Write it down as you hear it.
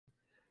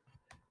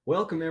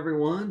Welcome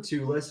everyone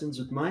to Lessons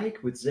with Mike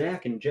with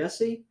Zack and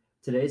Jesse.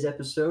 Today's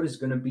episode is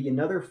going to be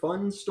another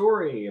fun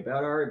story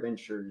about our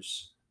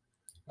adventures.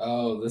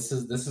 Oh, this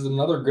is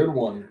another good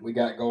one we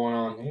got going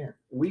on here.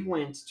 We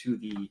went to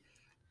the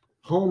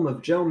home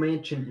of Joe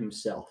Manchin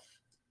himself.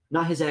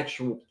 Not his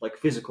actual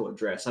physical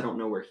address. I don't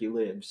know where he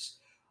lives.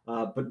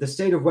 But the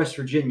state of West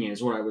Virginia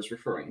is what I was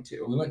referring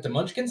to. We went to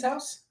Munchkin's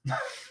house?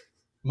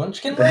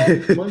 Munchkin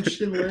Land?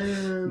 Munchkin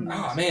Land.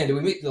 Oh man, did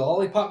we meet the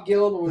Lollipop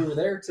Guild when we were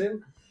there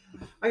too?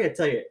 I gotta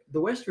tell you,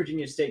 the West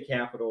Virginia state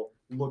capitol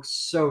looks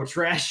so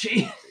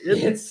trashy.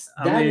 Most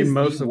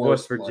of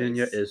West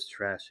Virginia place. is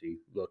trashy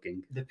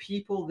looking. The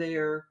people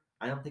there,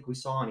 I don't think we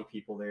saw any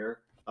people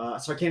there.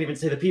 So I can't even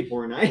say the people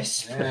were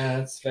nice. Yeah,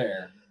 that's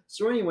fair.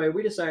 So anyway,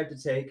 we decided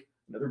to take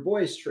another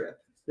boys' trip.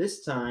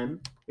 This time,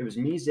 it was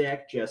me,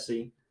 Zack,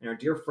 Jesse, and our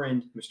dear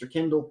friend, Mr.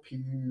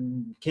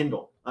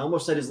 Kendall. I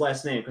almost said his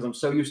last name because I'm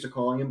so used to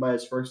calling him by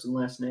his first and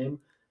last name.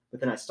 But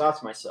then I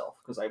stopped myself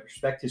because I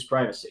respect his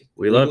privacy.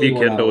 We love you, Legally,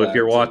 we're not Kendall, if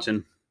you're allowed to.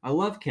 watching. I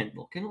love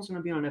Kendall. Kendall's going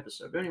to be on an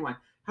episode. But anyway,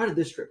 how did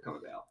this trip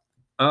come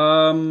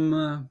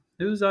about?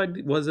 Whose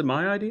idea? Was it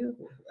my idea?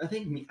 I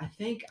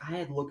think I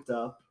had looked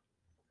up.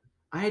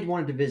 I had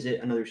wanted to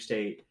visit another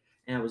state,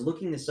 and I was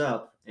looking this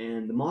up,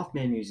 and the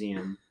Mothman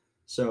Museum,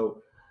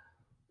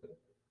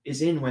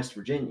 is in West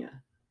Virginia.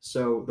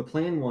 So the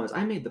plan was,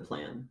 I made the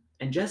plan,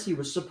 and Jesse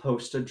was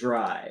supposed to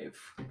drive.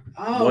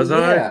 Oh, Was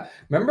yeah.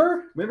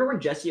 Remember? Remember when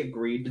Jesse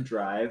agreed to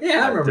drive?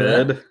 Yeah, I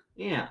remember that.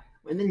 Yeah,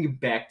 and then you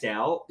backed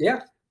out.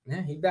 Yeah,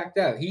 he backed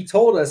out. He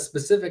told us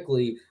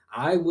specifically,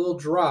 I will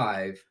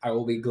drive. I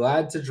will be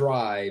glad to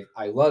drive.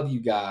 I love you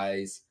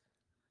guys.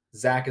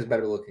 Zach is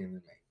better looking than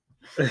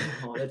me.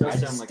 Oh, that does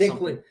I sound like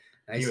distinctly, something.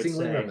 I you would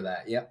distinctly say. remember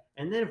that. Yep.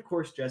 And then, of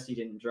course, Jesse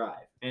didn't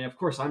drive. And, of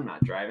course, I'm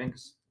not driving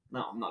because,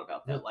 no, I'm not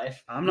about that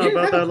life. I'm You not didn't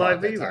about have a that car life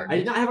at that either. time. I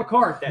did not have a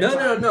car at that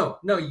time.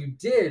 No, you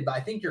did, but I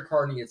think your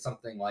car needed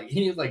something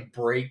he needed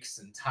brakes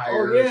and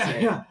tires. Oh, yeah,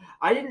 and- yeah.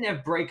 I didn't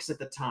have brakes at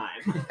the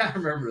time. I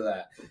remember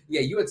that.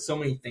 Yeah, you had so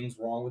many things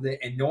wrong with it,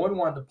 and no one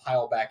wanted to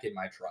pile back in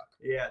my truck.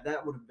 Yeah,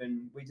 that would have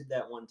been. We did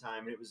that one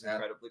time, and it was Yeah.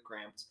 incredibly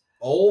cramped.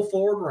 Old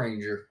Ford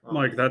Ranger.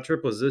 Mike, that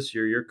trip was this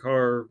year. Your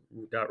car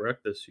got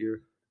wrecked this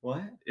year. What?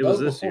 It That was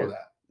this before year.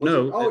 that. Was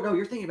No. it? Oh no,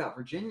 you're thinking about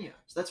Virginia.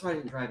 So that's why I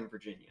didn't drive in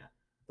Virginia.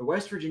 The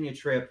West Virginia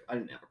trip, I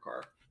didn't have a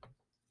car.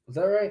 Was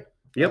that right?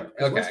 Yep.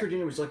 'Cause Okay. West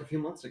Virginia was a few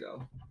months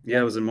ago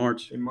Yeah, it was in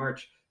March. in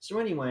March. So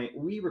anyway,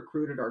 we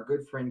recruited our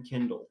good friend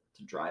Kendall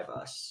to drive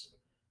us,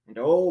 and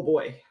oh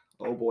boy,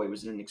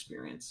 was it an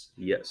experience.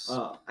 Yes.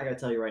 I gotta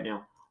tell you right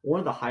now, one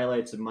of the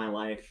highlights of my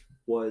life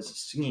was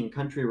singing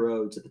Country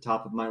Roads at the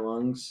top of my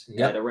lungs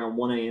Yep. at around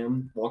 1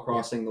 a.m. while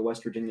crossing the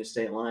West Virginia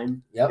state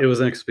line. Yep. It was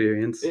an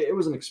experience. It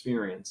was an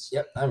experience.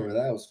 Yep. I remember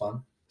that. It was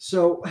fun.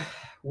 So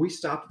we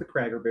stopped at the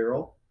Cracker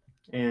Barrel,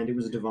 and it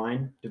was a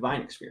divine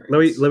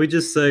experience. Let me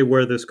just say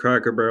where this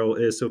Cracker Barrel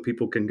is so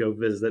people can go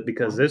visit,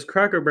 because this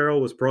Cracker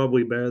Barrel was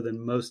probably better than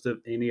most of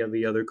any of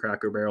the other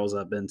Cracker Barrels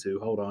I've been to.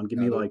 Hold on, give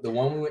me the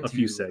one we went a to,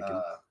 few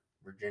seconds.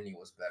 Virginia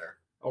was better.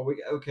 Oh,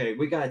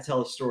 we gotta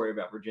tell a story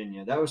about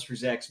Virginia. That was for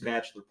Zach's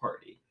bachelor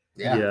party,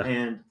 Yeah.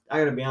 and I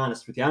gotta be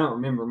honest with you, I don't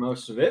remember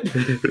most of it.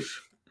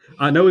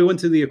 I know we went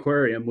to the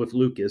aquarium with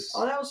Lucas.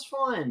 Oh, that was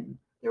fun.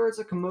 There was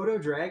a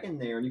Komodo dragon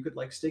there, and you could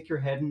stick your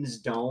head in his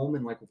dome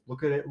and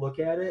look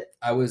at it.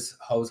 I was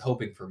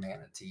hoping for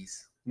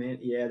manatees. Man,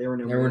 yeah, there were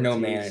no. There were no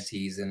manatees.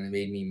 manatees, and it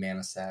made me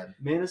mana sad.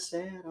 Man is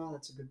sad. Oh,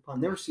 that's a good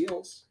pun. There were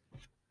seals,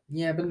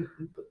 Yeah, but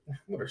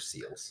what are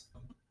seals?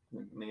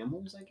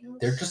 mammals, I guess.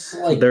 They're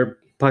just They're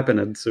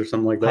pipinids or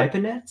something like that.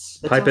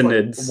 Pipinids.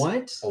 Pipinids.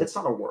 What? Oh. That's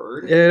not a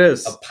word. It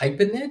is. a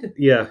pipenid.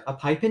 Yeah. A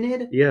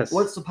pipinid? Yes.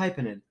 What's the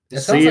pipinid? That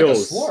sounds like a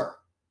Seals. slur.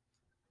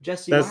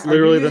 Jesse, That's are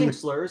literally you the- using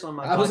slurs on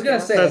my I was gonna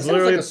podcast? say, That's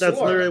sounds like a that's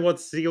slur. literally what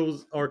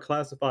seals are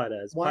classified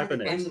as. Why are they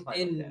Pipinids. classified like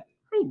And- that?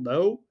 I don't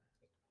know.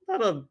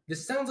 Not a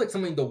This sounds like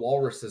something the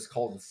walruses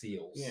call the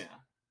seals. Yeah.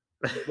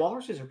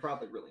 Walruses are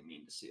probably really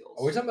mean to seals.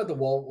 Are we talking about the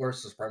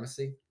walrus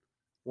supremacy?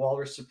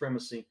 Walrus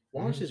supremacy. Mm-hmm.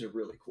 Walruses are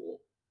really cool.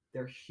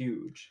 They're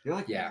huge.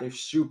 They're Yeah. they're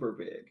super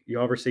big.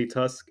 You ever see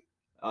Tusk?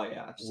 Oh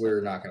yeah. I've seen We're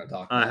that. not going to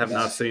talk. I about have that.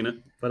 not seen it,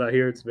 but I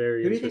hear it's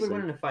very Who do you think would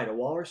interesting. win in a fight? A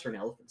walrus or an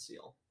elephant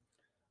seal?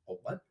 Oh,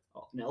 what?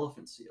 Oh, an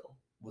elephant seal.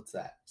 What's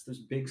that? It's those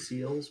big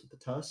seals with the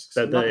tusks.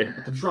 That Not they-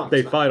 with the trunks.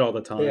 They but fight all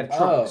the They have time.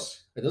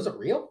 trunks. Are those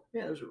real?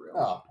 Yeah, those are real.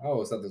 Oh, I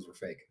always thought those were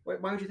fake.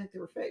 Wait, why would you think they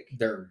were fake?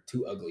 They're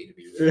too ugly to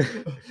be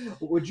real.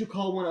 Would you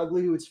call one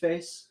ugly to its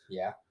face?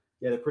 Yeah.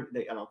 Yeah, they're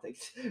pretty. I don't think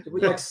it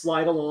would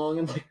slide along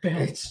and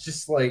bounce. It's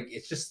just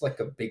like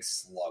a big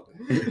slug.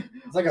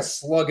 It's like a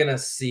slug and a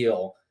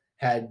seal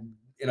had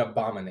an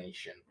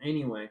abomination.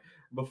 Anyway,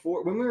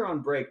 when we were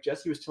on break,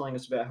 Jesse was telling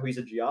us about how he's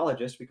a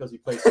geologist because he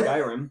plays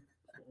Skyrim.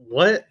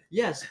 What?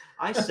 Yes,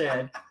 I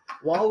said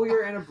while we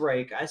were in a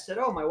break, I said,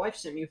 "Oh, my wife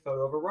sent me a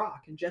photo of a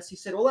rock," and Jesse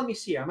said, "Well, let me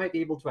see. I might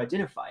be able to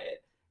identify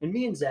it." And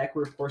me and Zach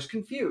were, of course,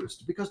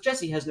 confused because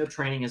Jesse has no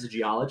training as a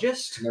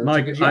geologist. Never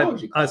Mike, took a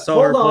geology I class.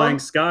 saw her Hold on. playing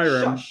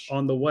Skyrim Shush.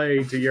 on the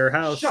way to your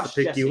house Shush,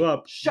 to pick you Jesse.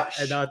 up, Shush.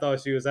 and I thought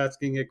she was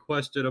asking a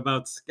question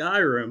about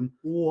Skyrim.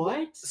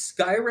 What?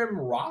 Skyrim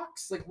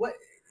rocks? Like what?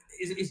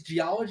 Is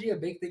geology a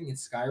big thing in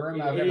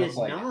Skyrim? I've It never is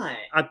played it.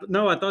 not.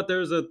 No, I thought there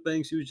was a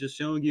thing she was just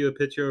showing you a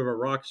picture of a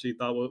rock she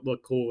thought would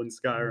look cool in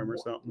Skyrim or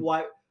something.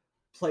 Why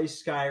play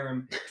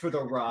Skyrim for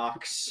the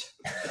rocks?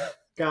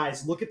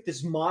 Guys, look at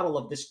this model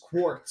of this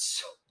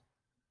quartz.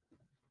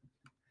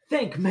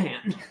 Think,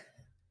 man.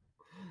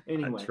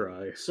 Anyway, I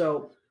try.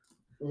 so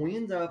we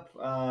end up.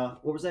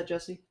 What was that,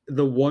 Jesse?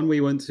 The one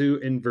we went to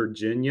in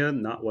Virginia,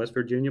 not West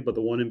Virginia, but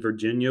the one in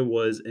Virginia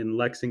was in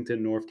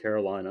Lexington, North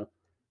Carolina.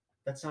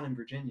 That's not in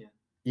Virginia.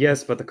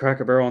 Yes, but the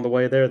Cracker Barrel on the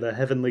way there, the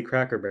Heavenly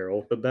Cracker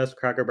Barrel, the best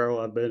Cracker Barrel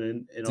I've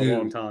been in a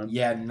long time.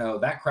 Yeah, no,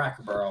 that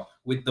Cracker Barrel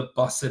with the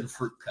bussin'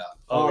 fruit cup.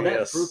 Oh, that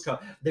yes. fruit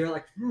cup. They're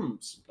like,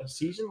 a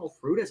seasonal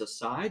fruit as a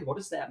side? What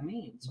does that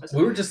mean? So I said,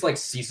 We were just like,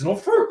 seasonal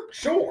fruit,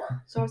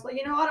 sure. So I was like,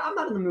 you know what? I'm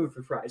not in the mood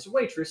for fries.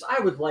 Waitress, I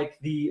would like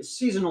the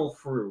seasonal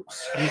fruit.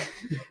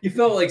 You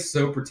felt like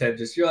so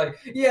pretentious. You're like,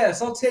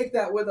 yes, I'll take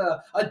that with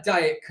a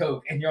Diet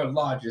Coke and your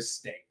largest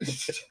steak.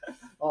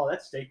 Oh,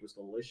 that steak was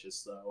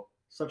delicious, though.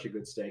 Such a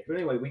good steak. But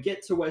anyway, we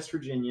get to West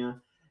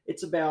Virginia.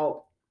 It's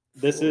about...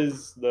 We're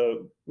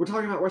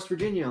talking about West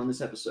Virginia on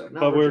this episode.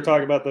 But we were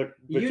talking about the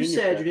Virginia You said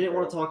you Cracker didn't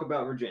want to Barrel. talk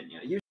about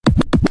Virginia.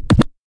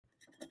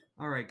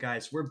 All right,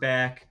 guys, we're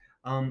back.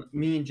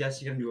 Me and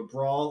Jesse are going to do a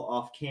brawl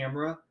off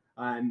camera.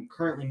 I'm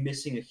currently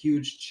missing a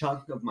huge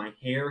chunk of my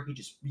hair. He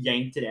just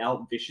yanked it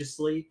out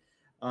viciously.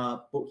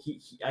 But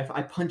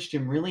I punched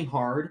him really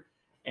hard,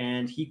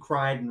 and he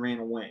cried and ran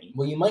away.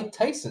 Well, you Mike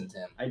Tyson'd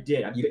him. I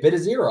did. You bit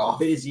his ear off.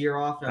 bit his ear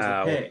off, and I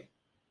Ow. was like, hey.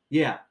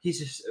 Yeah, he's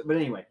just... But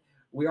anyway,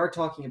 we are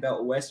talking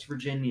about West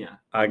Virginia.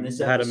 I in this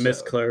had a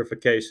episode.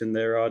 misclarification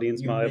there,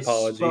 audience. You My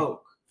apology. misspoke.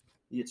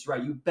 It's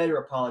right. You better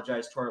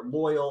apologize to our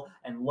loyal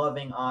and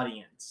loving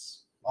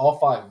audience. All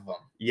 5 of them.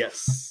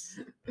 Yes.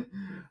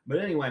 But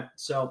anyway,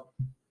 so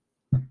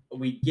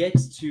we get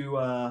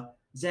to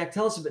Zach.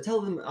 Tell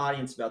the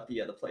audience about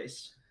the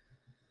place.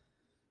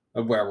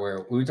 Where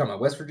were we talking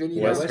about? West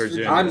Virginia? West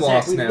Virginia. I'm Zach,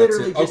 lost we now,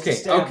 literally too. just Okay,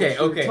 established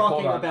we were okay, talking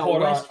hold on, about hold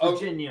on. West Oh,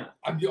 Virginia.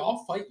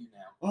 I'll fight you now.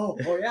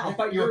 Oh yeah, I'll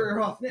fight your ear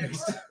off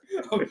next.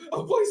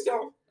 Oh, please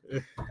don't.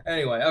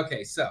 Anyway,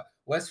 okay, so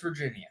West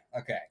Virginia.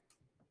 Okay.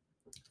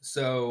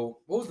 So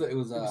what was it? It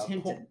was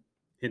Hinton.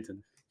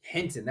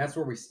 Hinton. That's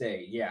where we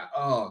stayed. Yeah.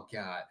 Oh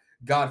God.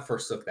 God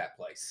forsook that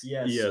place.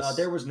 Yes. Yes.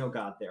 There was no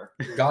God there.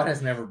 God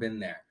has never been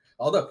there.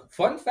 Although,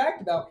 fun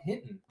fact about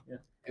Hinton, Yeah.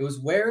 it was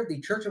where the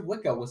Church of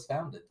Wicca was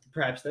founded.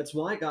 Perhaps that's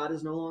why God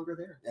is no longer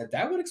there.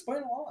 That would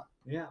explain a lot.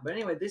 Yeah, but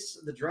anyway,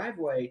 the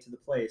driveway to the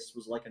place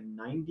was like a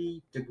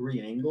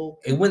 90-degree angle.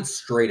 It went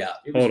straight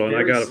up. It was Hold on, I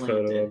very got a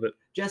slanted. photo of it.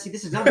 Jesse,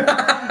 this is not.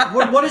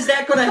 what is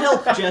that going to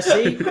help,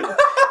 Jesse?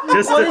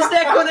 Just What to- is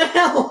that going to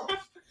help?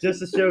 Just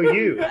to show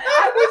you.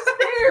 I was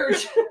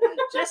there,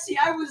 Jesse.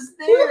 I was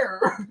there.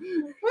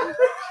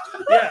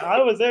 Yeah,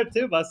 I was there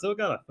too, but I still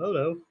got a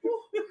photo.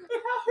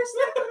 How is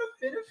that going to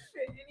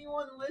benefit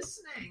anyone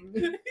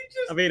listening?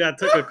 I mean, I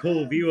took a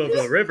cool view of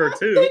the river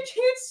They too.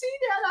 can't see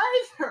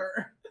that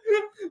either.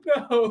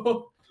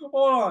 No,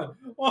 hold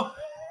on.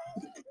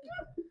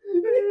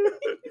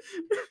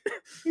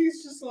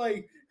 He's just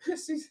like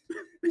he's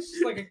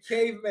just like a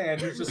caveman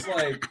who's just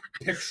like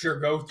picture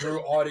go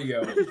through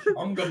audio.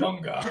 Unga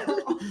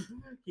bunga.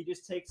 He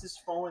just takes his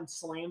phone and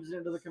slams it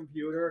into the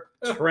computer.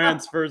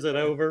 Transfers it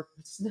over.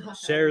 It's not how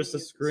Shares any the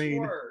of this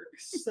screen.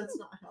 works. That's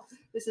not how.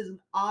 This is an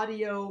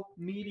audio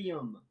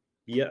medium.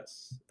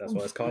 Yes, that's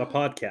why it's called a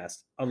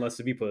podcast. Unless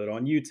if you put it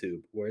on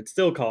YouTube, where it's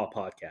still called a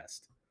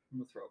podcast. I'm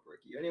gonna throw a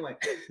brick at you. Anyway,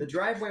 the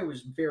driveway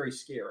was very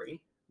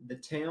scary. The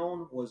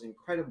town was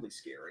incredibly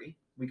scary.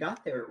 We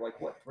got there at like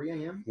what, 3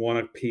 a.m. 1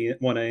 a.m.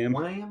 1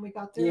 a.m. we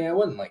got there. Yeah, it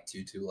wasn't like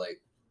too late.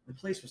 The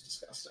place was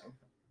disgusting.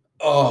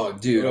 Oh,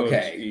 dude. Oh,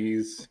 Okay.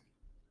 jeez.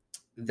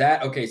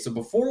 So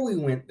before we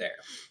went there,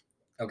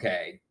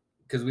 okay,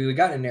 because we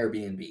got an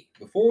Airbnb.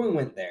 Before we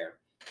went there,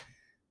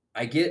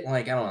 I get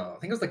like, I don't know, I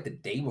think it was like the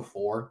day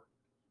before,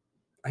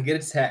 I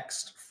get a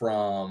text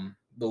from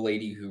the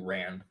lady who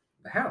ran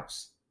the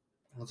house.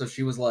 And so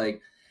she was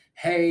like,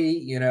 hey,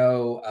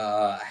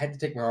 I had to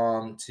take my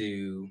mom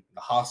to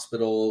the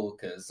hospital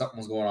because something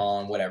was going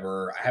on,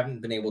 whatever. I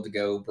haven't been able to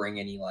go bring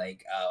any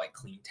like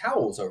clean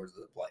towels over to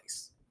the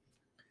place.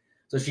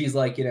 So she's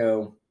like,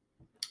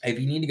 if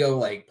you need to go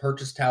like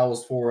purchase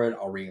towels for it,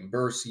 I'll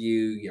reimburse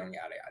you, yada,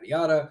 yada,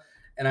 yada.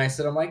 And I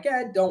said, I'm like,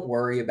 yeah, don't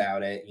worry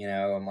about it.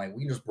 I'm like,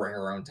 we can just bring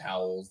our own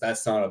towels.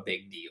 That's not a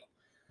big deal.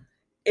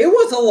 It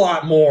was a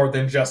lot more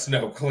than just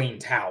no clean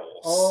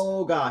towels.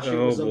 Oh gosh, it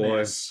Oh, was a boy.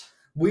 mess.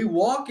 We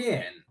walk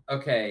in.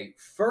 Okay,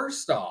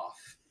 first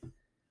off,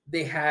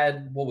 they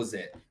had, what was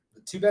it?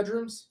 2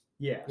 bedrooms?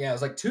 Yeah. Yeah, it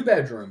was like 2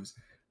 bedrooms.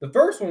 The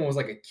first one was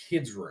like a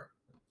kid's room.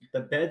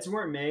 The beds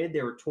weren't made.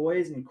 There were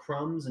toys and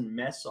crumbs and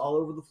mess all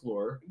over the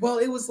floor. Well,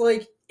 it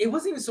wasn't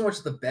even so much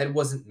that the bed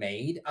wasn't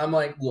made. I'm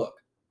like, look,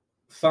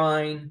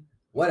 fine,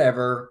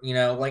 whatever.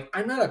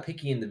 I'm not a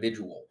picky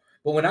individual.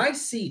 But when I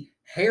see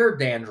hair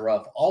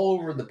dandruff all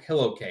over the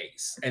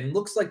pillowcase and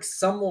looks like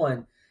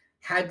someone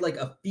had like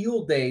a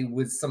field day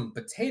with some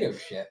potato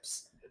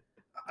chips,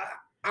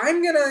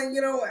 I'm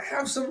gonna,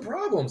 have some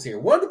problems here.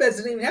 One of the beds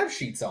didn't even have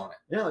sheets on it.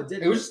 No, it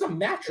didn't. It was just a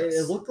mattress.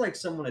 It looked like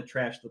someone had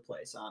trashed the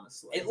place,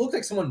 honestly. It looked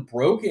like someone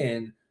broke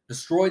in,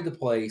 destroyed the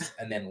place,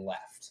 and then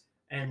left.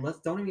 And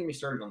don't even get me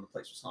started on the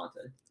place was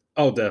haunted.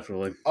 Oh,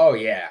 definitely. Oh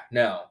yeah,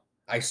 no.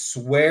 I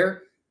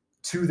swear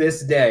to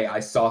this day I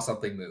saw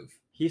something move.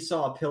 He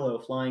saw a pillow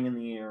flying in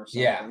the air or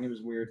something. Yeah. It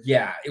was weird.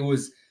 Yeah,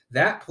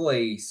 that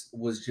place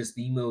was just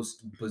the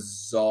most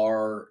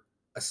bizarre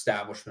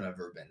establishment I've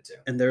ever been to.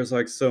 And there's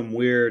like some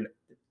weird,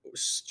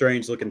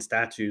 strange looking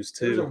statues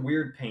There was a too.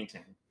 weird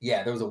painting.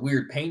 Yeah, there was a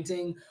weird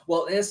painting.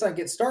 Well, let's not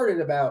get started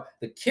about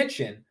the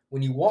kitchen.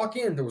 When you walk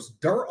in, there was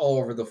dirt all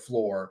over the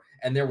floor,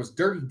 and there was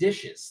dirty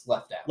dishes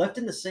left out. Left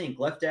in the sink,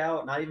 left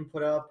out, not even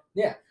put up.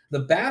 Yeah, the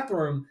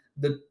bathroom,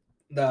 the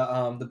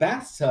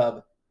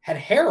bathtub had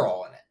hair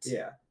all in it.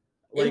 Yeah.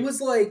 It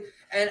was like,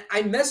 and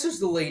I messaged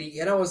the lady,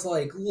 and I was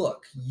like,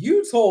 "Look,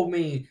 you told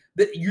me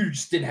that you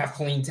just didn't have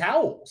clean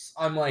towels."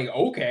 I'm like,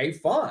 "Okay,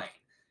 fine."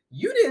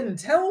 You didn't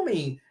tell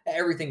me that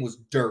everything was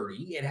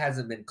dirty. It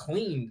hasn't been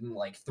cleaned in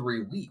like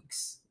 3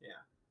 weeks. Yeah.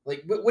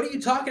 Like, what are you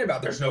talking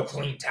about? There's no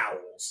clean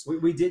towels.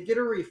 We did get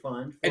a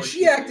refund. And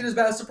she acted as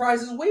bad a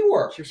surprise as we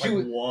were. She was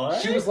like,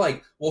 what? She was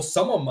like, well,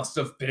 someone must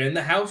have been in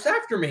the house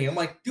after me. I'm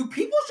like, do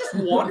people just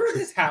wander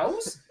this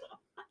house?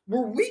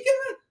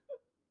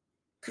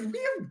 Could we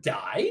have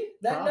died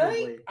that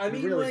Probably. night? I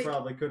mean, we really like,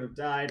 probably could have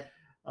died.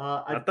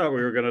 I thought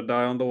we were gonna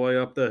die on the way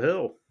up the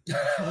hill.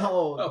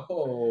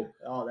 Oh,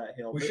 that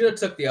hill. we But should have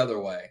took the other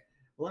way.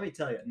 let me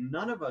tell you,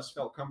 none of us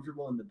felt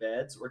comfortable in the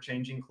beds or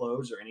changing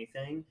clothes or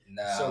anything.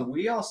 No. So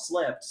we all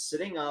slept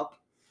sitting up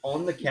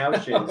on the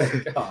couches Oh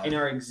my God. in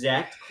our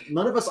exact.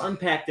 None of us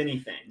unpacked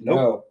anything.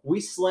 No. We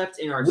slept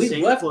in our We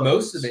same left clothes.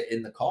 most of it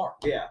in the car.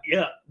 Yeah.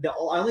 Yeah.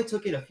 I only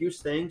took in a few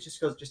things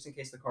just in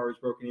case the car was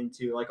broken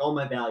into. Like all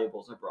my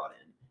valuables I brought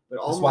in. But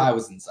all That's why I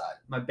was inside.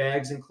 my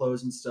bags and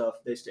clothes and stuff,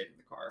 they stayed in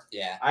the car.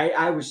 Yeah.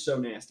 I was so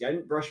nasty. I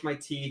didn't brush my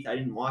teeth. I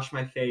didn't wash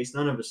my face.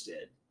 None of us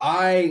did.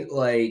 I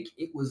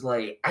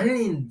didn't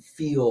even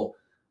feel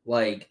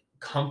like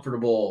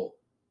comfortable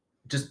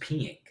just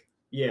peeing.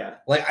 Yeah.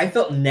 Like I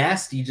felt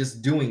nasty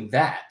just doing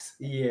that.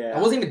 Yeah. I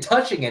wasn't even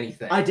touching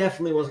anything. I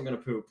definitely wasn't going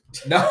to poop.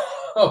 No.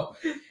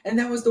 And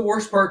that was the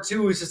worst part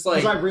too. It's just like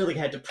Because I really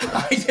had to poop.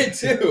 I did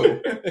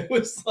too. It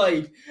was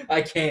like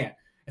I can't.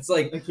 It's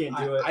like I can't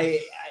do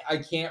it. I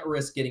can't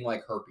risk getting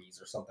like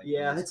herpes or something.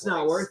 Yeah, it's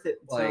not worth it.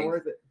 It's not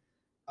worth it.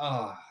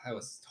 Oh, that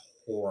was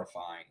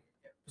horrifying.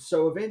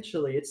 So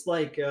eventually, it's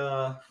like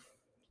 5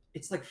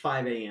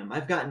 a.m.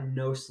 I've gotten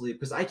no sleep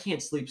because I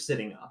can't sleep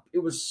sitting up. It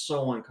was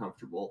so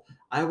uncomfortable.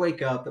 I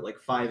wake up at like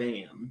 5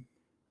 a.m.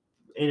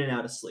 in and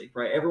out of sleep.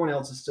 Right, everyone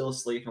else is still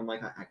asleep. I'm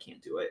like, I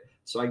can't do it.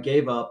 So I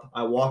gave up.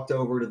 I walked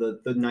over to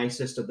the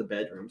nicest of the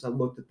bedrooms. I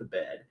looked at the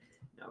bed,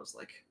 and I was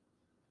like,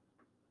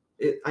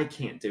 I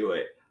can't do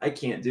it. I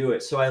can't do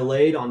it. So I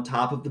laid on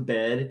top of the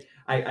bed.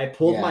 I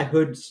pulled my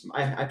hood.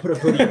 I put a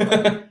hoodie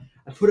on.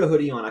 I put a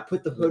hoodie on. I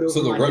put the hood over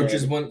so the my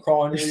roaches head. wouldn't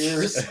crawl on your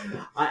ears.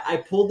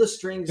 I pulled the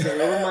strings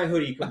down over my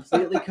hoodie,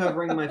 completely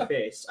covering my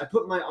face. I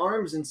put my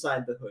arms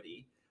inside the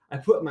hoodie. I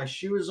put my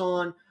shoes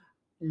on.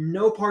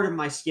 No part of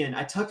my skin.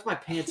 I tucked my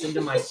pants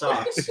into my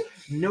socks.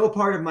 No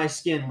part of my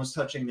skin was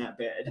touching that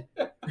bed.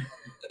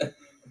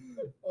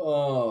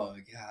 Oh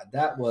God,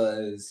 that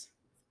was.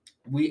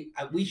 We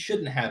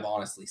shouldn't have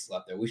honestly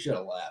slept there. We should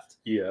have left.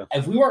 Yeah.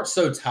 If we weren't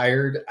so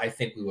tired, I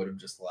think we would have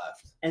just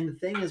left. And the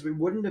thing is, we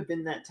wouldn't have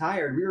been that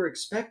tired. We were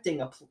expecting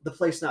the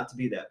place not to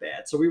be that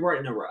bad, so we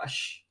weren't in a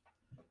rush.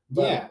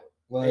 But Yeah,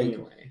 like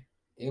anyway,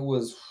 it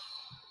was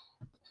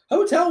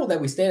hotel that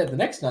we stayed at the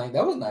next night.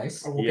 That was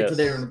nice. we'll get to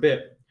there in a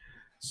bit.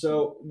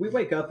 So we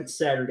wake up. It's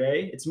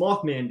Saturday. It's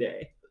Mothman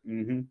Day.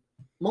 Mm-hmm.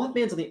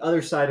 Mothman's on the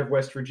other side of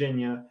West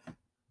Virginia.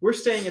 We're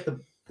staying at the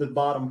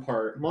bottom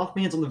part.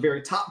 Mothman's on the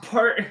very top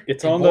part.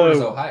 It's It on borders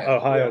the Ohio.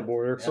 Ohio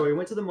border. So we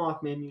went to the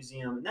Mothman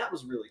Museum, and that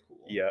was really cool.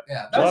 Yeah.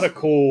 Yeah, A lot of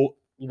cool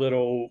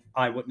little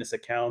eyewitness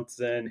accounts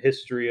and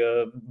history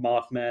of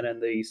Mothman and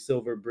the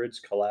Silver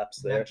Bridge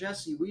collapse Now, there.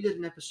 Jesse, we did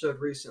an episode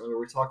recently where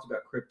we talked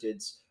about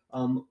cryptids.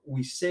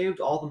 We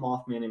saved all the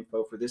Mothman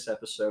info for this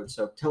episode,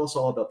 so tell us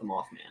all about the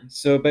Mothman.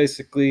 So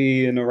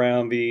basically, in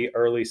around the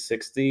early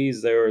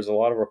 60s, there was a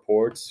lot of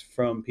reports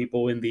from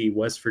people in the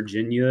West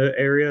Virginia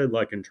area,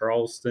 like in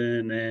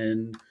Charleston,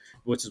 and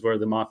which is where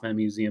the Mothman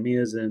Museum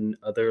is, and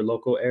other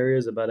local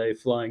areas, about a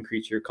flying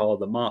creature called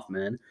the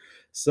Mothman.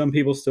 Some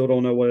people still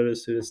don't know what it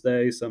is to this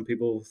day. Some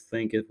people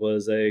think it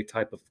was a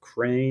type of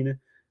crane.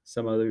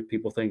 Some other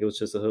people think it was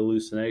just a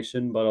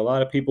hallucination. But a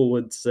lot of people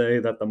would say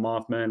that the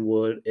Mothman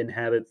would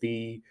inhabit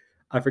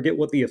I forget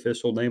what the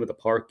official name of the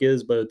park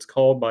is, but it's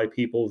called by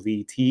people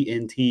the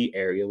TNT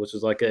area, which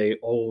is like a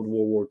old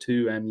World War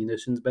II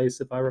ammunition base,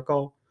 if I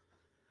recall.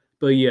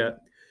 But yeah,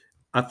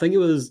 I think it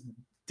was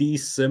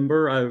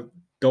December. I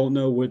don't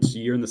know which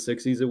year in the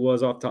 60s it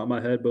was off the top of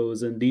my head, but it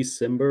was in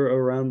December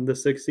around the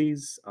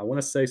 60s. I want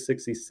to say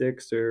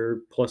 66 or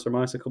plus or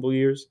minus a couple of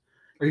years.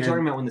 Are you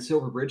talking about when the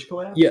Silver Bridge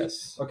collapsed?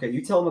 Yes. Okay,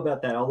 you tell them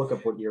about that. I'll look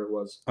up what year it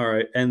was. All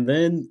right. And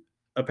then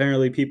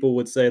apparently people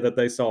would say that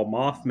they saw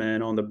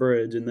Mothman on the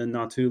bridge, and then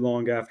not too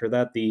long after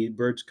that, the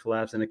bridge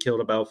collapsed and it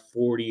killed about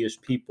 40-ish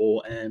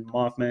people, and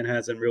Mothman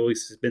hasn't really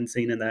been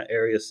seen in that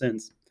area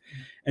since.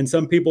 And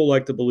some people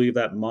like to believe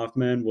that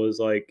Mothman was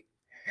like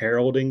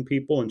heralding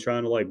people and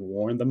trying to like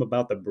warn them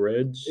about the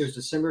bridge. It was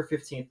December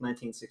 15th,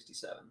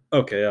 1967.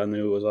 Okay, I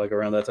knew it was like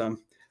around that time.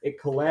 It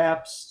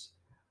collapsed,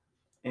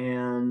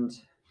 and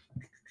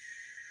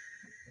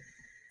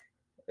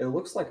it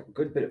looks like a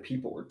good bit of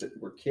people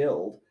were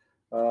killed.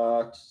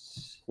 What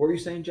were you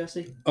saying,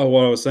 Jesse? Oh,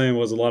 what I was saying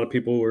was a lot of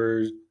people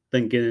were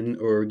thinking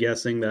or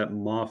guessing that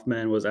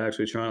Mothman was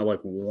actually trying to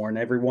like warn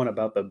everyone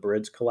about the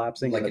bridge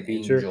collapsing Like in an the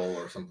future. angel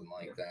or something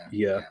like that.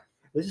 Yeah.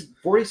 This is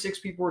 46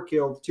 people were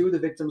killed. 2 of the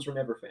victims were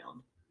never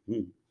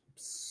found.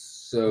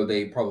 So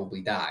they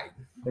probably died.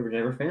 They were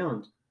never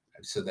found.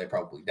 So they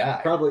probably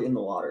died. Probably in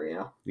the water,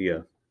 yeah.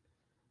 Yeah.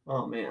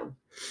 Oh man.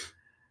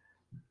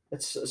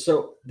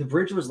 So the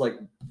bridge was like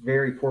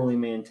very poorly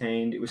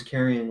maintained. It was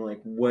carrying like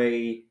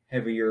way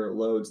heavier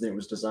loads than it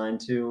was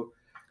designed to.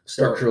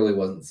 So, Structurally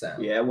wasn't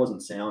sound. yeah, it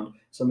wasn't sound.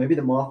 So maybe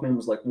the Mothman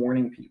was like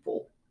warning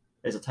people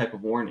as a type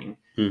of warning,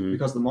 Mhm.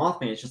 because the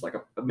Mothman is just like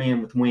a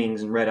man with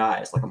wings and red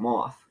eyes, like a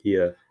moth.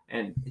 Yeah.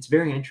 And it's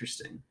very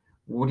interesting.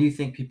 What do you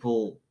think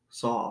people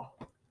saw?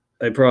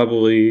 They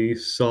probably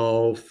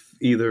saw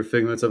either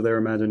figments of their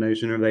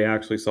imagination or they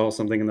actually saw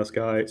something in the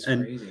sky. It's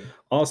And crazy.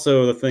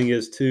 also, the thing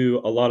is, too,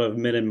 a lot of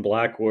men in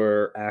black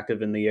were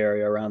active in the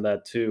area around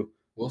that, too.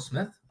 Will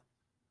Smith?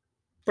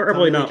 Probably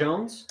Tommy Lee not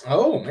Jones?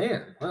 Oh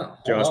man. Well,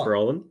 hold Josh on.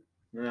 Brolin,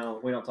 No,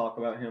 we don't talk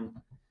about him.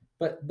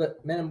 But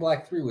Men in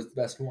Black 3 was the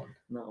best one.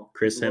 No.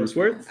 Chris the worst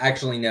Hemsworth. one.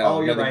 Actually, no. Oh,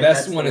 No, you're the right,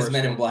 best that's one the is worst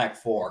Men in one. Black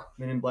 4.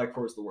 Men in Black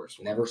 4 is the worst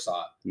one. Never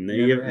saw it.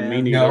 Me Never have.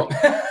 neither. No.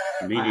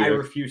 Me I neither.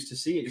 refuse to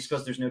see it just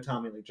because there's no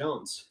Tommy Lee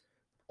Jones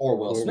Or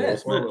Will Or Will Smith.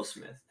 Smith. or Will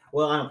Smith.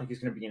 Well, I don't think he's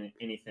going to be in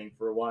anything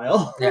for a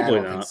while. Yeah, I Probably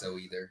don't think not. so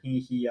either.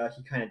 He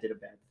kind of did a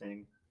bad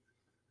thing.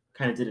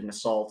 Kind of did an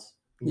assault.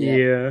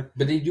 Yeah.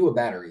 But did he do a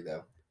battery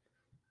though?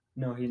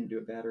 No, he didn't do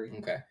a battery.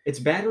 Okay. It's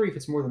battery if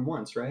it's more than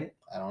once, right?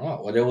 I don't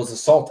know. Well, it was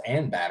assault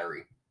and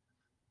battery.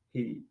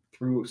 He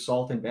threw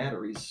salt and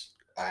batteries.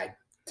 I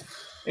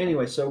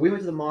Anyway, so we went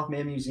to the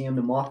Mothman Museum,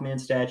 the Mothman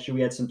statue. We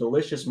had some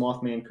delicious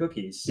Mothman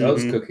cookies.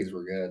 those Mhm. cookies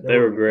were good. They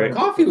were great.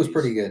 incredible Coffee was cookies.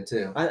 pretty good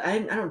too. I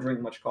don't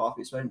drink much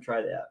coffee, so I didn't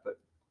try that, but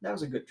that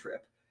was a good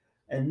trip.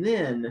 And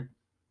then,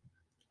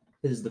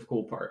 this is the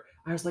cool part.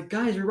 I was like,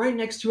 guys, we're right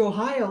next to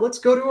Ohio. Let's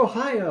go to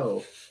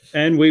Ohio.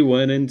 And we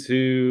went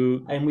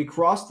into. And we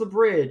crossed the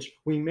bridge.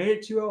 We made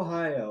it to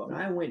Ohio. And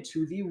I went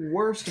to the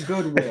worst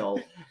Goodwill.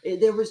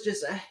 There was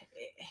just,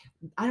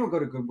 I don't go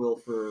to Goodwill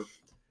for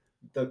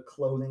the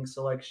clothing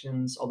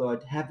selections, although I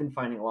have been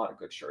finding a lot of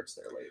good shirts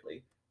there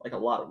lately. Like a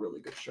lot of really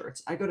good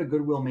shirts. I go to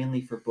Goodwill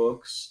mainly for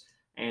books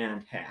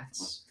and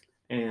hats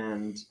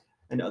and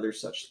other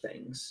such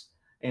things.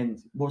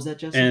 And what was that,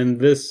 Jesse? And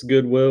this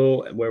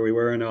Goodwill, where we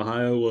were in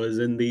Ohio, was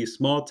in the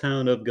small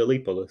town of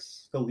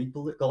Gallipolis.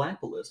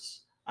 Gallipolis.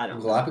 I don't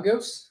know.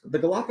 Galapagos? The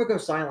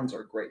Galapagos Islands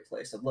are a great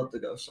place. I'd love to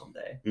go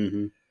someday.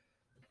 Mm-hmm.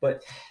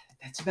 But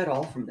that's about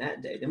all from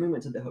that day. Then we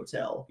went to the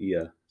hotel.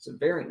 Yeah. It's a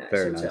very nice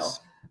Very hotel. nice.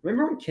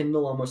 Remember when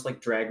Kindle almost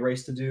like drag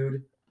raced a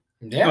dude?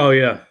 Yeah. Oh,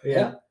 yeah.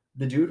 Yeah.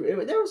 The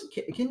dude,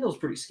 Kindle's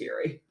pretty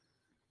scary.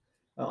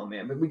 Oh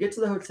man, but we get to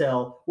the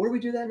hotel. What did we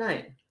do that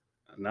night?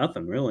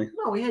 Nothing, really.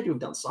 No, we had to have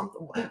done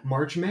something.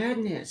 March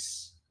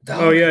Madness.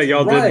 Oh, yeah,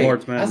 y'all did right.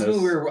 March That's Madness.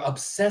 what we were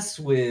obsessed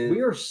with.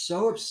 We were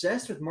so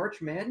obsessed with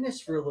March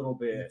Madness for a little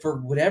bit. For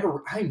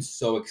whatever. I'm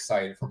so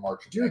excited for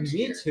March of Dude, next me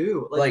year.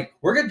 too. Like,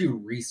 we're going to do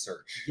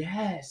research.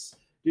 Yes.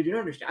 Dude, you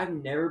don't understand. I've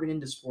never been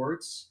into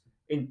sports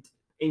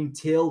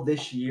until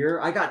this year.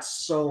 I got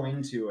so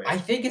into it. I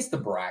think it's the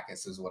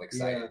brackets is what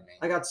excited me.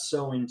 I got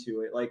so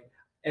into it. Like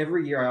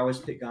every year I always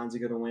pick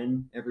Gonzaga to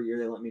win. Every year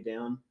they let me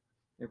down.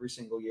 Every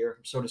single year.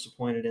 I'm so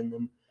disappointed in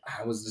them.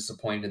 I was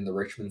disappointed in the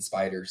Richmond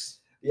Spiders.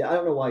 Yeah, I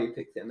don't know why you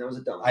picked them. That was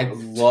a dumb I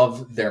move.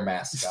 love their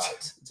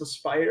mascot. It's a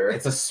spider.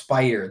 It's a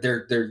spider.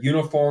 Their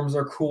uniforms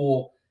are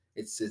cool.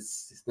 It's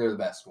they're the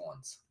best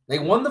ones. They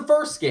won the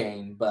first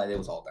game, but it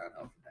was all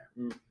downhill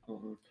from there.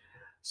 Mm-hmm.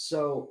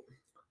 So,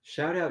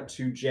 shout out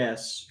to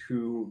Jess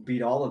who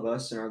beat all of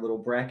us in our little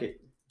bracket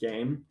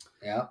game.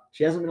 Yeah.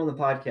 She hasn't been on the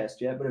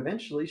podcast yet, but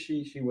eventually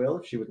she will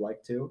if she would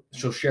like to.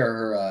 She'll share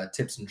her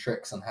tips and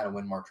tricks on how to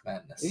win March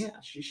Madness. Yeah,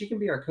 she can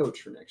be our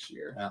coach for next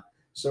year. Yeah.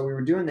 So we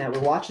were doing that. We're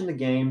watching the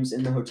games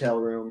in the hotel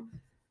room.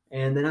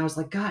 And then I was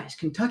like, guys,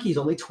 Kentucky's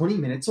only 20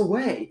 minutes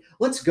away.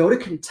 Let's go to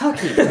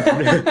Kentucky.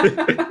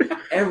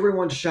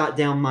 Everyone shot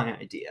down my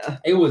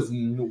idea. It was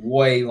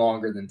way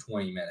longer than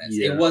 20 minutes.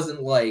 Yeah. It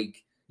wasn't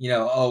like,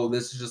 oh,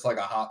 this is just like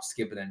a hop,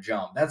 skip, and a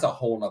jump. That's a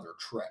whole nother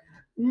trip.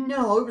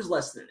 No, it was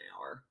less than an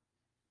hour.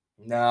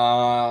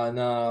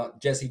 No.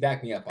 Jesse,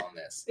 back me up on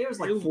this. It was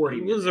like 40 It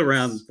minutes. was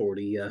around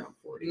 40, yeah. Around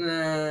 40.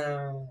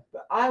 No.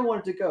 But I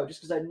wanted to go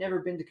just because I'd never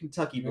been to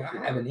Kentucky before.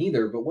 I haven't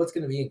either, but what's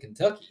going to be in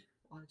Kentucky?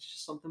 Well, it's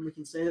just something we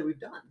can say that we've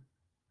done.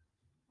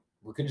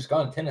 We could just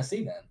go to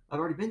Tennessee then. I've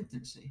already been to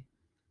Tennessee.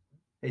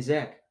 Hey,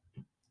 Zach,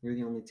 you're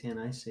the only 10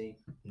 I see.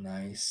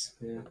 Nice.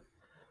 Yeah.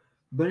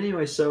 But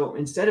anyway, so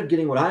instead of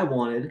getting what I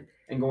wanted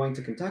and going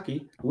to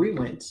Kentucky, we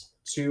went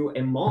to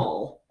a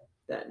mall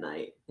that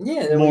night.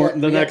 Yeah, then More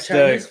we the got next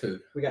Chinese day.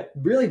 food. We got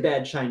really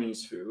bad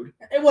Chinese food.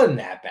 It wasn't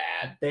that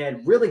bad. They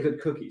had really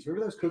good cookies.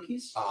 Remember those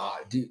cookies?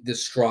 Dude, the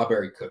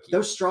strawberry cookie.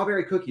 Those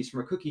strawberry cookies from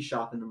a cookie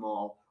shop in the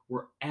mall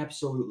were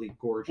absolutely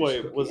gorgeous.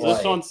 Wait, cookies. was Right.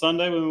 this on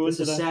Sunday when we went This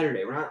to is that?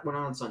 Saturday. We're not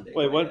on Sunday.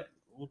 Wait, what?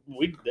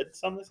 We did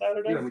Sunday,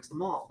 Saturday? Yeah, we went to the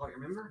mall. Don't you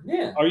remember?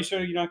 Yeah. Are you sure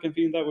you're not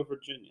confusing that with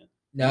Virginia?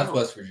 No, that's No.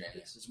 West Virginia.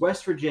 This is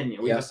West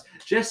Virginia. Yep.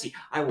 Jesse,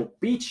 I will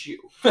beat you.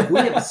 We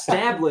have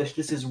established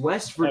this is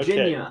West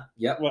Virginia.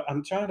 Yep. Well,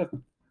 I'm trying to.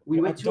 We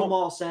I went to a don't-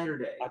 mall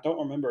Saturday. I don't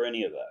remember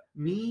any of that.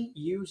 Me,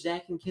 you,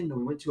 Zach, and Kendall.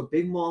 We went to a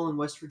big mall in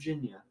West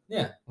Virginia.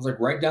 Yeah. It was like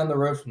right down the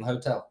road from the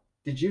hotel.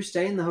 Did you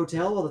stay in the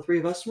hotel while the three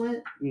of us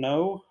went?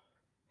 No.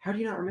 How do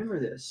you not remember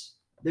this?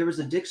 There was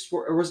a Dick's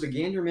store, or was it a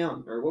Gander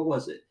Mountain, or what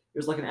was it? It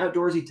was like an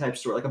outdoorsy type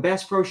store, like a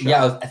Bass Pro Shop.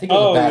 Yeah, I think it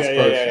was Oh, a Bass yeah,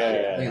 Pro yeah, Shop. yeah, I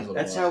yeah, think yeah. what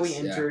That's it how we was,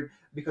 yeah. entered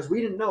because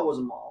we didn't know it was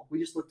a mall. We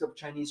just looked up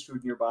Chinese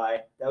food nearby.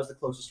 That was the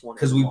closest one.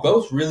 Because we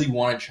both really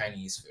wanted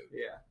Chinese food.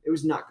 Yeah, it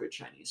was not good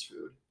Chinese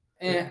food.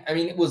 I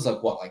mean, it was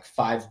like what, like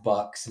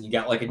 $5, and you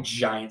got like a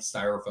giant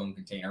styrofoam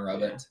container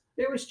of it.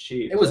 It was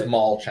cheap. It was but-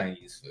 mall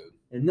Chinese food.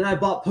 And then I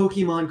bought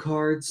Pokemon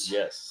cards.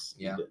 Yes.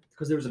 Yeah.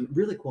 Because there was a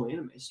really cool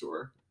anime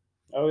store.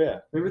 Oh yeah.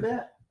 Remember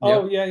that?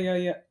 Oh yeah.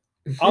 Oh,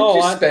 Oh,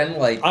 you spend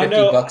like I $50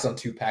 know. on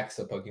 2 packs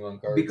of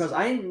Pokemon cards. Because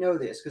I didn't know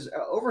this. Because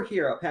over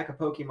here, a pack of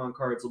Pokemon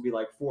cards will be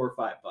like $4 or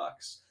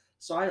 $5.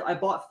 So I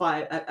bought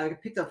 5. I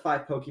picked up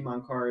 5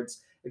 Pokemon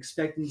cards,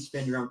 expecting to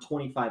spend around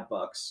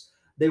 $25.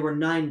 They were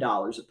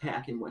 $9 a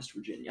pack in West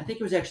Virginia. I think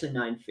it was actually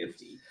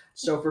 $9.50.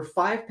 So for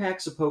 5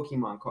 packs of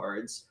Pokemon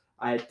cards,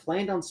 I had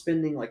planned on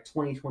spending like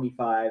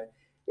 $20-$25.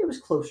 It was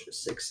closer to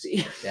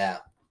 $60. yeah.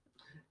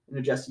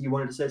 And Jesse, you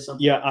wanted to say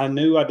something? Yeah, I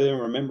knew I didn't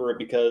remember it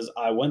because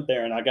I went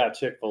there and I got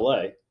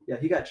Chick-fil-A. Yeah,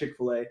 he got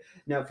Chick-fil-A.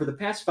 Now, for the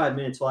past 5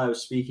 minutes while I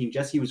was speaking,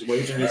 Jesse was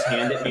waving his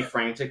hand at me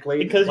frantically.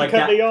 Because like you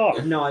cut that- me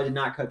off. No, I did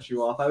not cut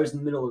you off. I was in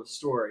the middle of the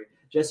story.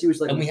 Jesse was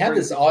like, And we have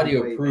this frantically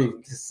audio waving.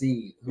 proof to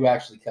see who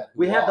actually cut who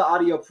We have the off.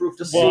 audio proof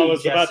to see. Well, I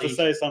was about to Jesse.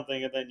 say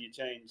something and then you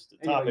changed the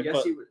Anyway, topic.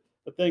 Jesse, But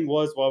the thing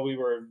was, while we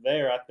were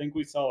there, I think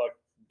we saw a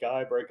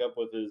guy break up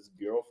with his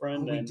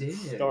girlfriend Oh, we and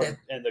did.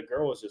 and the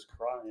girl was just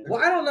crying. Well,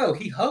 I don't know.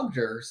 He hugged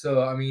her,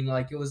 so I mean,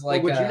 like it was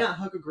like. would you not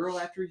hug a girl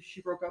after she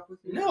broke up with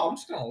you? No, I'm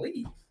just gonna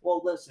leave. Well,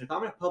 listen, if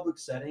I'm in a public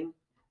setting,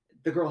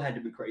 the girl had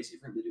to be crazy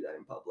for him to do that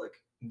in public.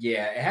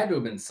 Yeah, it had to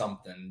have been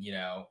something, you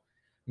know.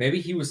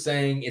 Maybe he was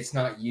saying it's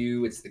not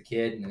you, it's the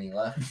kid, and then he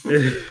left.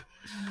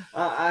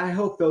 I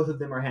hope both of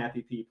them are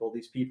happy people,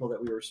 these people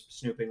that we were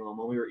snooping on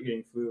while we were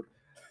eating food.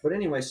 But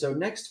anyway, so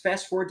next,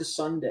 fast forward to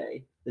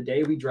Sunday, the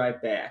day we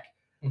drive back.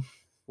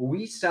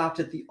 We stopped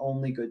at the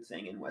only good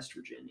thing in West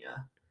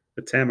Virginia.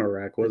 The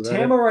Tamarack was The that?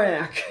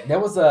 Tamarack. That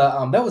was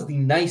the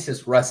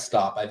nicest rest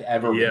stop I've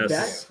ever been Yes. to.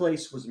 That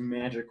place was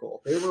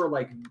magical. There were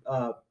like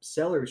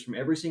sellers from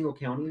every single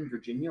county in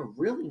Virginia.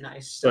 Really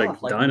nice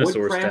stuff. Like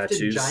dinosaur wood-crafted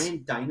statues.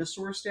 giant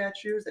dinosaur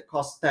statues that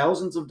cost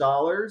thousands of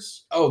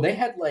dollars. Oh, they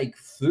had like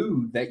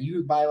food that you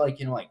would buy, like,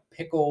 you know, like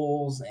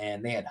pickles,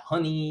 and they had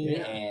honey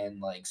Yeah.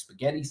 and like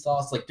spaghetti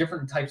sauce, like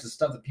different types of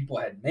stuff that people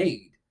had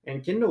made.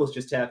 And Kendall was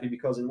just happy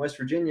because in West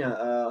Virginia,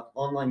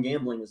 online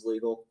gambling is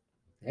legal.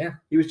 Yeah.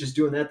 He was just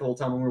doing that the whole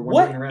time when we were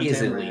wandering What around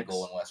is Tamaracks.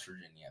 illegal in West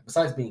Virginia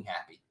besides being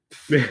happy?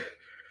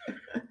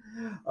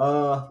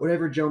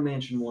 Whatever Joe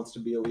Manchin wants to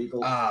be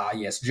illegal. Ah,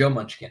 yes, Joe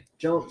Munchkin.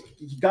 Joe,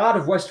 God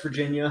of West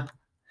Virginia.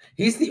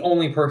 He's the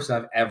only person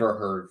I've ever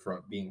heard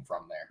from being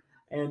from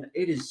there. And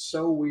it is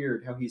so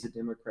weird how he's a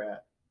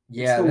Democrat.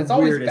 Yeah, the that's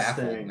always weirdest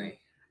baffled thing. me.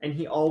 And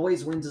he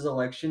always wins his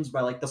elections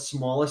by like the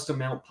smallest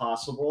amount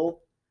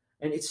possible.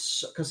 And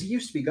it's because he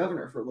used to be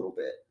governor for a little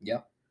bit.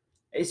 Yep.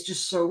 It's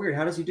just so weird.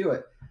 How does he do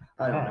it?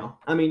 I don't know.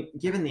 I mean,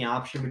 given the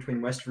option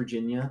between West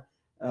Virginia,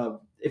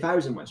 if I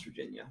was in West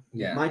Virginia,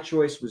 Yeah. my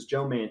choice was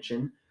Joe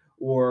Manchin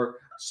or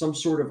some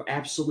sort of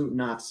absolute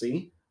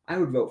Nazi. I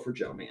would vote for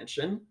Joe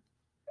Manchin.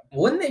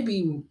 Wouldn't they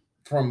be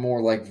from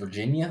more like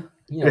Virginia?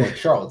 You know, like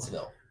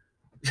Charlottesville.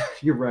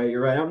 You're right.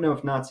 I don't know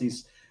if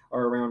Nazis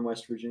are around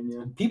West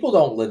Virginia. People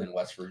don't live in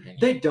West Virginia.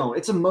 They don't.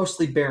 It's a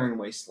mostly barren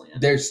wasteland.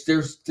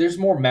 There's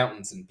more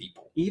mountains than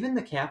people. Even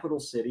the capital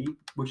city,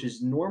 which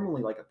is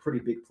normally like a pretty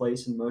big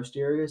place in most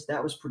areas,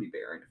 that was pretty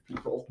barren of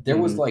people. There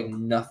was like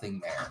nothing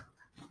there.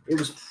 It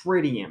was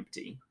pretty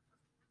empty.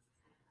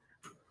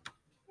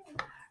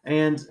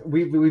 And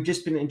we've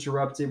just been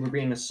interrupted. We're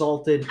being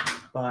assaulted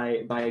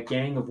by a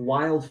gang of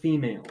wild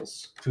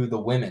females. To the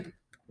women.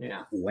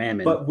 Yeah.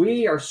 Whammon. But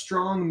we are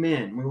strong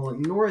men. We will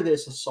ignore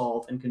this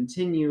assault and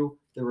continue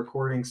the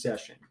recording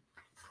session.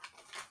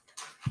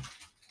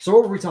 So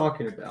what were we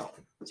talking about?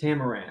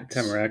 Tamaracks.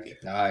 Tamarack.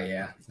 Ah,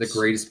 yeah, the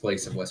greatest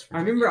place in West I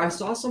Virginia. remember I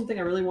saw something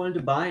I really wanted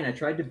to buy, and I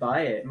tried to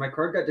buy it, and my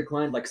card got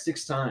declined like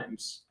 6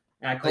 times.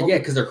 And I called Yeah,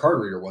 because their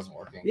card reader wasn't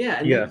working. yeah,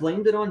 and Yeah. they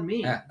blamed it on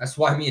me. Yeah, that's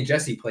why me and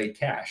Jesse played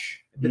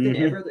cash. But then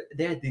Mhm.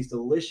 they had these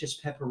delicious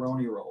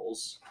pepperoni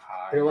rolls.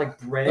 Ah, They're yeah. like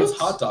bread. Those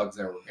hot dogs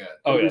there were good.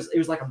 Oh, it yeah.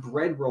 was like a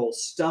bread roll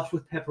stuffed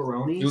with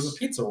pepperonis. It was a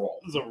pizza roll.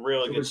 It was a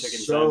really It good was chicken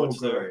so sandwich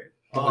there.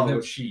 good. Oh, no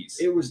it- cheese.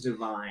 It was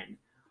divine.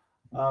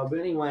 But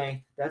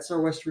anyway, that's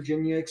our West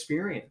Virginia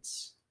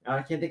experience.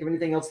 I can't think of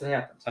anything else that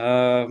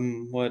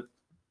happened. What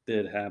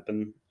did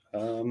happen? I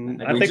we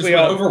think just we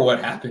went all. over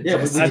what happened. Yeah,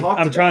 Jesse. we talked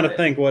I'm trying to about it.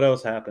 think what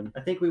else happened. I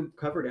think we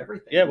covered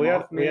everything. Yeah, we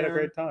had a Mothman.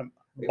 great time.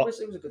 It was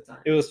a good time.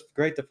 It was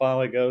great to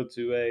finally go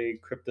to a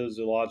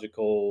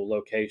cryptozoological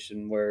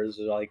location where there's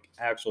like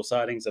actual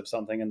sightings of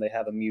something, and they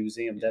have a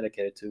museum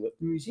dedicated to it.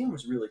 The museum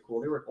was really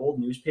cool. There were old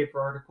newspaper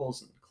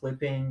articles and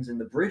clippings, and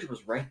the bridge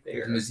was right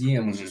there. The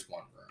museum was just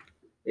one room.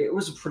 It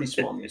was a pretty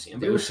small museum.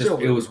 But It was still just.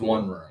 It really was cool.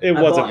 one room. It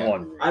I wasn't bought-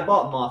 one. I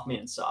bought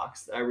Mothman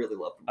socks. I really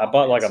loved them. I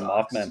bought like a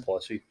socks. Mothman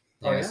plushie.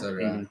 Oh, Yeah, yeah? so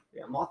did I. Mhm.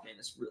 Yeah, Mothman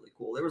is really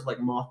cool. There was like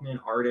Mothman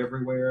art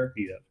everywhere.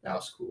 Yeah, That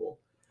was cool.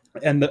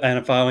 and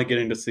finally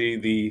getting to see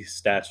the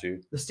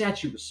statue. The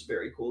statue was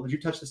very cool. Did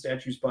you touch the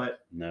statue's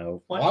butt?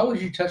 No, What? Why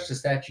would you touch the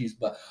statue's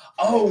butt?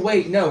 Oh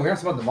wait, no, we're not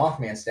talking about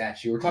the Mothman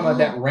statue. We're talking about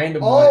that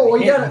random. Oh, one.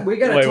 we gotta Wait,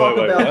 talk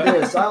wait, about what?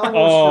 this. I almost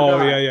oh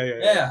forgot. yeah.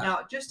 Yeah. Now,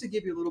 just to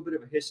give you a little bit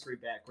of a history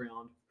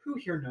background, who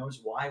here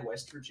knows why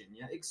West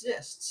Virginia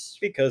exists?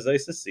 Because they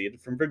seceded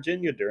from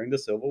Virginia during the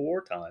Civil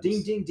War times.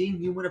 Ding, ding, ding!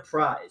 You win a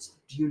prize.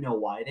 Do you know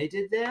why they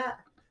did that?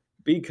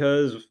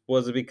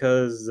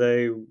 Because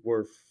they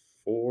were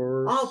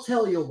forced? I'll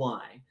tell you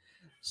why.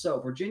 So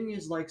Virginia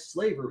is like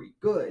slavery.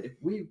 Good.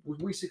 We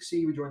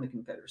succeed. We join the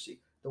Confederacy.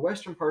 The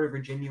western part of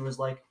Virginia was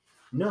like,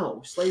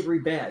 no, slavery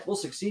bad. We'll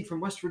succeed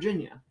from West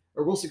Virginia,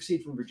 or we'll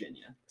succeed from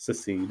Virginia.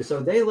 Secede. So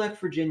they left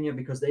Virginia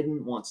because they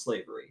didn't want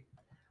slavery.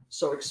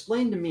 So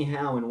explain to me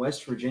how in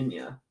West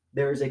Virginia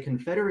there is a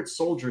Confederate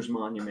soldiers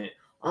monument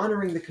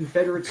honoring the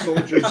Confederate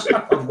soldiers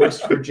of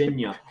West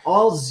Virginia.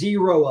 All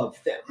 0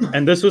 of them.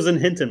 And this was in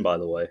Hinton, by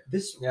the way.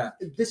 This Yeah.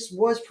 this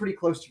was pretty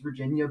close to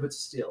Virginia, but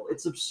still,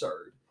 it's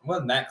absurd. It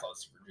wasn't that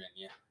close to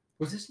Virginia.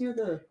 Was this near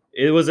the?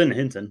 It was in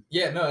Hinton.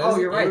 Yeah, no. Oh,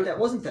 you're right. That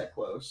wasn't that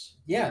close.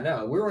 Yeah,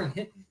 no, we were in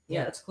Hinton.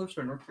 Yeah, that's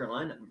closer to North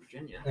Carolina than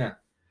Virginia. Yeah.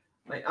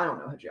 I don't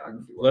know how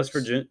geography works.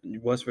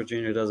 West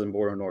Virginia doesn't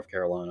border North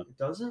Carolina. It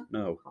doesn't?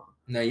 No.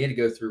 No, you had to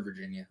go through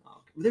Virginia. Oh,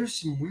 okay. There's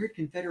some weird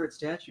Confederate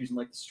statues in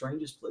like the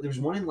strangest place. There's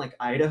one in like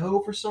Idaho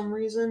for some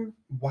reason.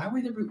 Why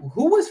were there?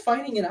 Who was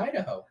fighting in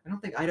Idaho? I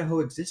don't think Idaho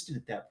existed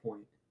at that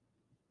point.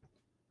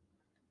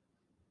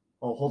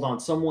 Oh, hold on.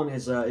 Someone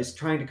is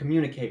trying to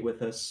communicate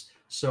with us.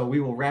 So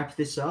we will wrap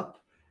this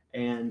up.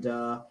 And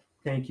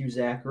thank you,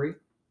 Zachary.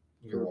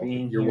 You're For being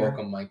welcome. You're here.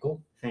 welcome,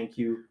 Michael. Thank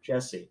you,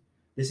 Jesse.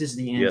 This is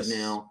the end Yes.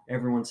 now.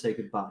 Everyone say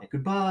goodbye.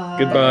 Goodbye.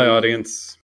 Goodbye, audience.